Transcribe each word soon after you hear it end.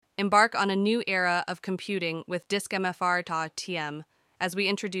Embark on a new era of computing with DiskMFR-TM as we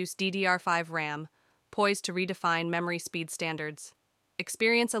introduce DDR5 RAM, poised to redefine memory speed standards.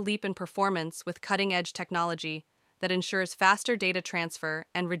 Experience a leap in performance with cutting-edge technology that ensures faster data transfer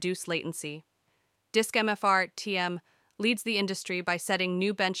and reduced latency. DiskMFR-TM leads the industry by setting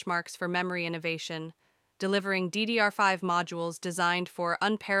new benchmarks for memory innovation, delivering DDR5 modules designed for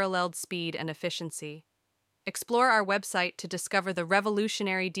unparalleled speed and efficiency. Explore our website to discover the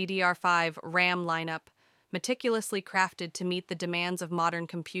revolutionary DDR5 RAM lineup, meticulously crafted to meet the demands of modern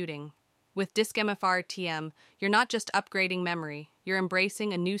computing. With DiskMFR-TM, you're not just upgrading memory, you're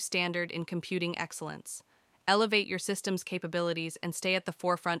embracing a new standard in computing excellence. Elevate your system's capabilities and stay at the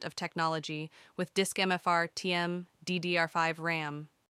forefront of technology with DiskMFR-TM DDR5 RAM.